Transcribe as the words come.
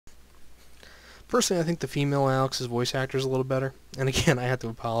Personally, I think the female Alex's voice actor is a little better. And again, I have to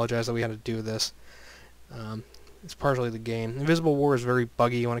apologize that we had to do this. It's partially the game. Invisible War is very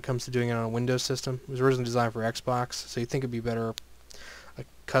buggy when it comes to doing it on a Windows system. It was originally designed for Xbox, so you'd think it'd be better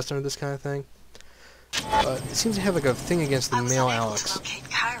accustomed to this kind of thing. But it seems to have like a thing against the male Alex. I was unable to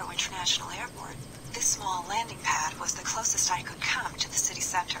locate Cairo International Airport. This small landing pad was the closest I could come to the city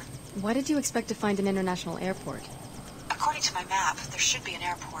center. Why did you expect to find an international airport? According to my map, there should be an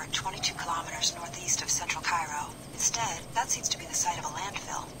airport 22 kilometers northeast of central Cairo. Instead, that seems to be the site of a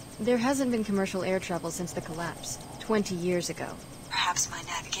landfill. There hasn't been commercial air travel since the collapse, 20 years ago. Perhaps my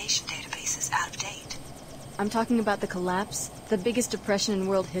navigation database is out of date. I'm talking about the collapse, the biggest depression in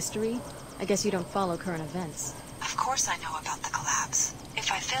world history. I guess you don't follow current events. Of course I know about the collapse.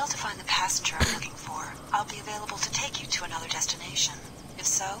 If I fail to find the passenger I'm looking for, I'll be available to take you to another destination. If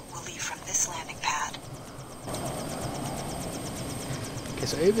so, we'll leave from this landing pad. Okay,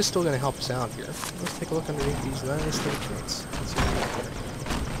 so Ava's still going to help us out here. Let's take a look underneath these nice little crates. Let's see what we got there.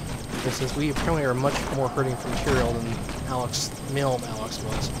 Okay, since we apparently are much more hurting for material than Alex, male Alex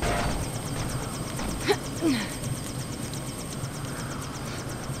was.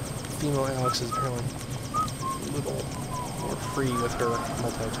 Female Alex is apparently a little more free with her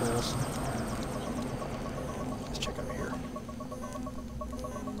multi-tools. Let's check out here.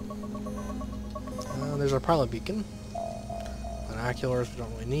 There's our pilot beacon. Binoculars we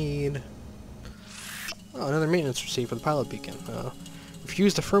don't really need. Oh, another maintenance receipt for the pilot beacon.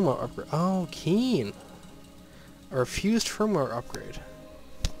 Refused a firmware upgrade. Oh, keen. A refused firmware upgrade.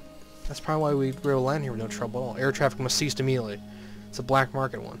 That's probably why we were able to land here with no trouble at all. Air traffic must cease immediately. It's a black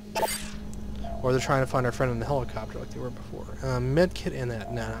market one. Or they're trying to find our friend in the helicopter like they were before. Med kit and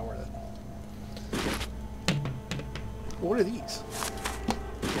that. Nah, not worth it. What are these?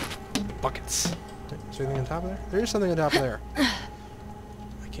 Buckets. Is there anything on top of there? There is something on top of there.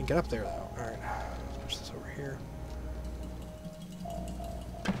 I can't get up there though. Alright. Push this over here.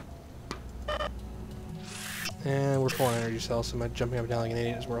 And we're full on energy cells, so my jumping up and down like an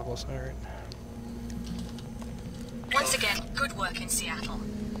idiot is worthless. Alright. Once again, good work in Seattle.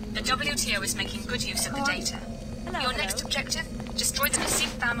 The WTO is making good use of the data. Your next objective, destroy the Nassif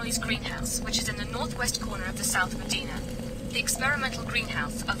family's greenhouse, which is in the northwest corner of the South Medina. The experimental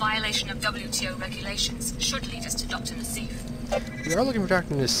greenhouse, a violation of WTO regulations, should lead us to Dr. Nassif. We are looking for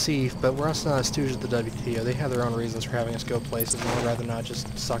Dr. Nassif, but we're also not a stooge of the WTO. They have their own reasons for having us go places, and we'd rather not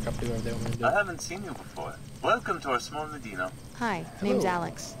just suck up to whatever they want to do. I haven't seen you before. Welcome to our small Medina. Hi, Hello. name's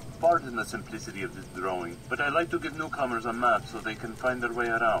Alex. Pardon the simplicity of this drawing, but I like to give newcomers a map so they can find their way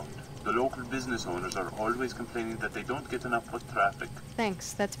around. The local business owners are always complaining that they don't get enough foot traffic.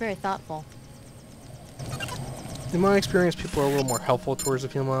 Thanks, that's very thoughtful. In my experience, people are a little more helpful towards the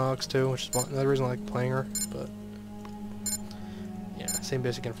female Alex too, which is another reason I like playing her, but yeah, same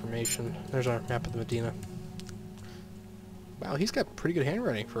basic information. There's our map of the Medina. Wow, he's got pretty good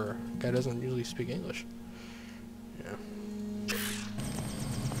handwriting for a guy who doesn't usually speak English. Yeah.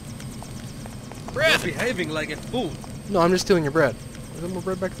 Bread! You're behaving like a fool. No, I'm just stealing your bread. Is there more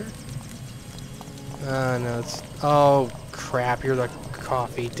bread back there? No, it's... Oh, crap, you're the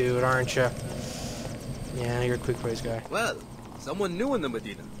coffee dude, aren't you? Yeah, you're a quick ways guy. Well, someone new in the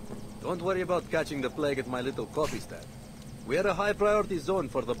Medina. Don't worry about catching the plague at my little coffee stand. We are a high priority zone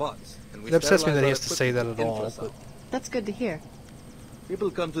for the bots, and we It upsets me sterilize that he our has to say that equipment at all, infrasound. but... That's good to hear.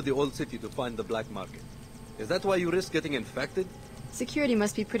 People come to the old city to find the black market. Is that why you risk getting infected? Security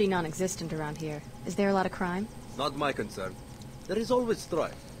must be pretty non-existent around here. Is there a lot of crime? Not my concern. There is always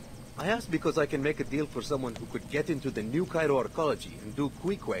strife. I asked because I can make a deal for someone who could get into the new Cairo archaeology and do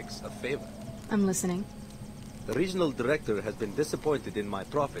Queequegs a favor. I'm listening. The regional director has been disappointed in my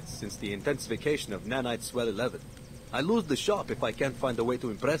profits since the intensification of Nanite Swell 11. I lose the shop if I can't find a way to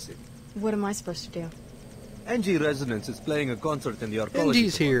impress him. What am I supposed to do? NG Resonance is playing a concert in the archaeology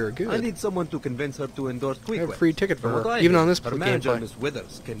NG's here, department. good. I need someone to convince her to endorse I have a Queequeg. free ticket for From what her, I even hear, on this her manager, gameplay. Miss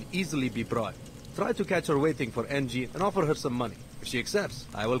Withers, can easily be bribed. Try to catch her waiting for NG and offer her some money. If she accepts,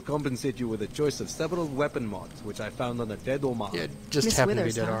 I will compensate you with a choice of several weapon mods, which I found on a dead Omar. Yeah, just Miss happened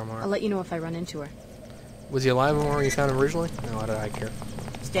Withers, to be dead huh? Armor. I'll let you know if I run into her. Was he alive when you found him originally? No, I don't care.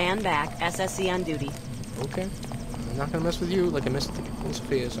 Stand back. SSC on duty. Okay. I'm not gonna mess with you like I messed with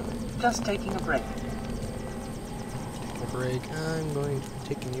Sophia, so... Just taking a break. Taking a break. I'm going to be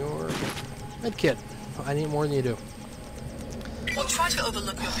taking your... med kit. I need more than you do. We'll try to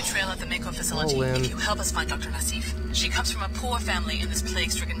overlook your betrayal at the Mako facility Lynn. if you help us find Dr. Nassif. She comes from a poor family in this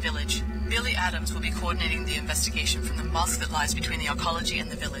plague-stricken village. Billy Adams will be coordinating the investigation from the mosque that lies between the archaeology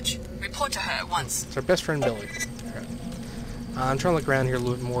and the village. Report to her at once. It's our best friend Billy. Okay. I'm trying to look around here a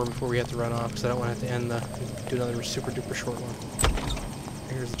little bit more before we have to run off, because I don't want to have to end the... do another super duper short one.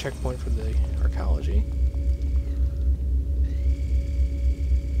 Here's the checkpoint for the archaeology.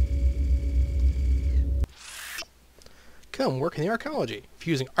 Come work in the archaeology.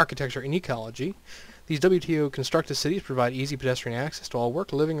 Fusing architecture and ecology, these WTO constructed cities provide easy pedestrian access to all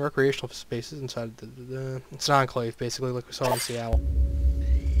work, living, and recreational spaces inside it's an enclave, basically, like we saw in Seattle.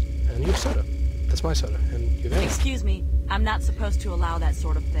 And you have soda. That's my soda. And you have Annie. Excuse me, I'm not supposed to allow that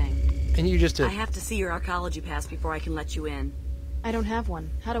sort of thing. And you just did. I have to see your archaeology pass before I can let you in. I don't have one.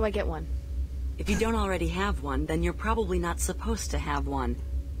 How do I get one? If you don't already have one, then you're probably not supposed to have one.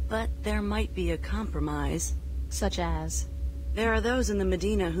 But there might be a compromise. Such as? There are those in the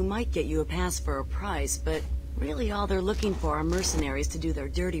Medina who might get you a pass for a price, but really all they're looking for are mercenaries to do their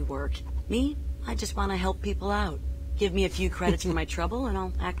dirty work. Me? I just want to help people out. Give me a few credits for my trouble, and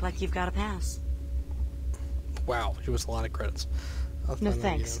I'll act like you've got a pass. Wow, she was a lot of credits. No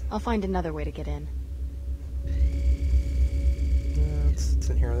thanks. I'll find another way to get in. It's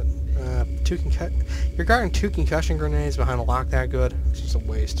in here. You're guarding 2 concussion grenades behind a lock that good? It's just a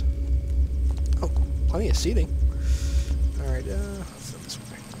waste. Oh, plenty of seating. Alright, let's go this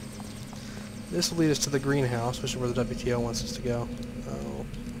way. This will lead us to the greenhouse, which is where the WTO wants us to go. Oh.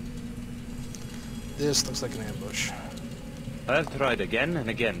 This looks like an ambush. I've tried again and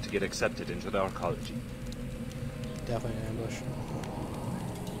again to get accepted into the archaeology. Definitely an ambush.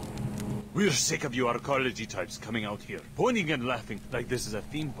 We're sick of you archaeology types coming out here, pointing and laughing like this is a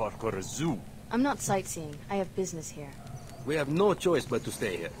theme park or a zoo. I'm not sightseeing. I have business here. We have no choice but to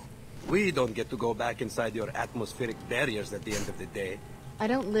stay here. We don't get to go back inside your atmospheric barriers at the end of the day. I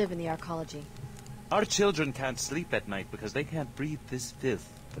don't live in the archaeology. Our children can't sleep at night because they can't breathe this filth.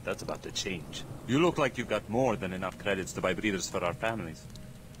 But that's about to change. You look like you've got more than enough credits to buy breathers for our families.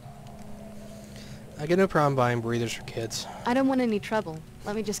 I get no problem buying breathers for kids. I don't want any trouble.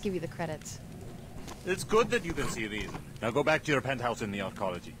 Let me just give you the credits. It's good that you can see reason. Now go back to your penthouse in the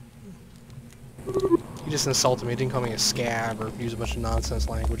archaeology. You just insulted me. Didn't call me a scab or use a bunch of nonsense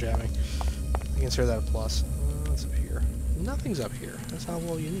language at me. I consider that a plus. What's up here? Nothing's up here. That's how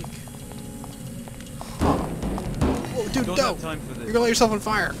well unique. Whoa, dude, Don't no! have time for this. You're gonna let yourself on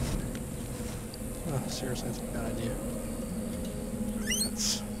fire! Oh, seriously, that's a bad idea.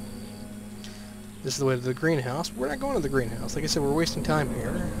 This is the way to the greenhouse. We're not going to the greenhouse. Like I said, we're wasting time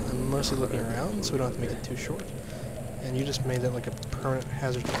here. I'm mostly looking around, so we don't have to make it too short. And you just made that like a permanent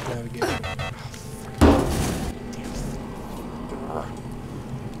hazard to navigation.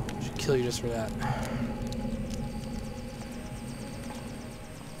 Should kill you just for that.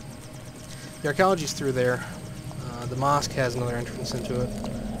 The archaeology's through there. The mosque has another entrance into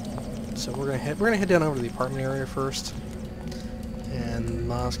it. So we're gonna head down over to the apartment area first. And the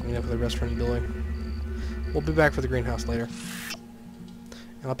mosque, meet up with the restaurant building. We'll be back for the greenhouse later.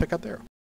 And I'll pick up there.